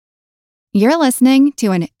You're listening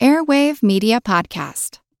to an Airwave Media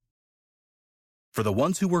Podcast. For the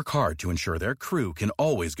ones who work hard to ensure their crew can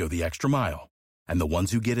always go the extra mile, and the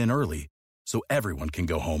ones who get in early so everyone can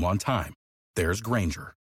go home on time, there's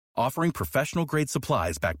Grainger, offering professional-grade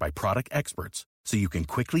supplies backed by product experts so you can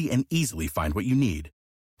quickly and easily find what you need.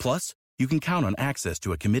 Plus, you can count on access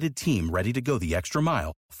to a committed team ready to go the extra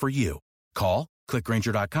mile for you. Call, click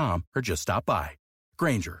Grainger.com, or just stop by.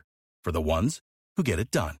 Grainger, for the ones who get it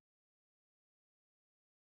done.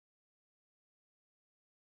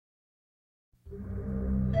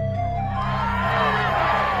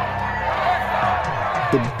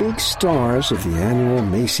 The big stars of the annual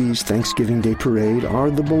Macy's Thanksgiving Day Parade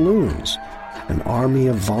are the balloons. An army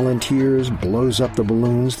of volunteers blows up the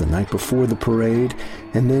balloons the night before the parade,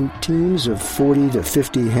 and then teams of 40 to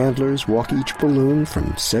 50 handlers walk each balloon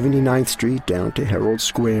from 79th Street down to Herald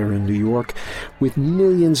Square in New York, with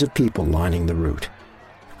millions of people lining the route.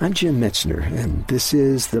 I'm Jim Metzner, and this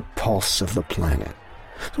is the Pulse of the Planet.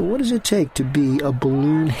 So what does it take to be a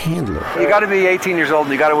balloon handler? You got to be 18 years old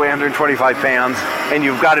and you got to weigh 125 pounds and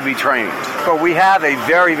you've got to be trained. But we have a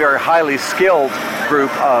very, very highly skilled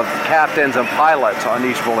group of captains and pilots on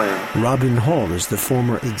each balloon. Robin Hall is the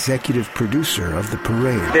former executive producer of the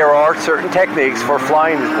parade. There are certain techniques for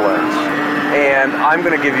flying these balloons. And I'm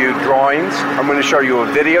going to give you drawings. I'm going to show you a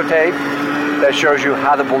videotape that shows you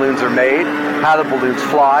how the balloons are made, how the balloons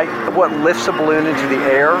fly, what lifts a balloon into the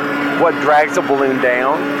air, what drags a balloon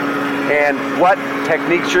down, and what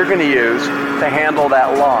techniques you're going to use to handle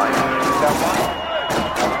that line.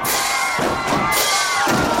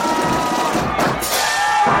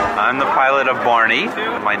 I'm the pilot of Barney.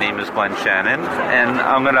 My name is Glenn Shannon, and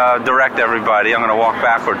I'm going to direct everybody. I'm going to walk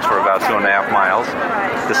backwards for about 2.5 miles,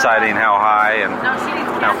 deciding how high and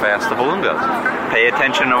how fast the balloon goes. Pay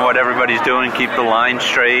attention to what everybody's doing, keep the line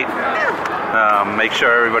straight, make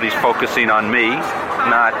sure everybody's focusing on me,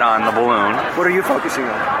 not on the balloon. What are you focusing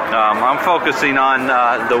on? I'm focusing on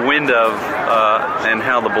the wind of and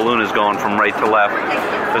how the balloon is going from right to left,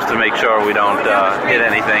 just to make sure we don't hit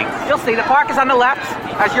anything. You'll see the park is on the left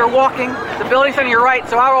as you're walking. The building's on your right,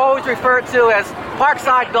 so I will always refer to as park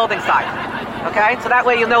side, building side. Okay? So that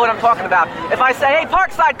way you'll know what I'm talking about. If I say, hey,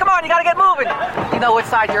 park side, come on, you got to get moving, you know which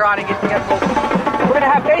side you're on and get moving. We're going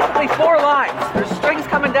to have basically 4 lines. There's strings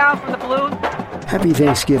coming down from the balloon. Happy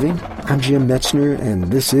Thanksgiving. I'm Jim Metzner, and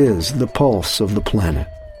this is the Pulse of the Planet.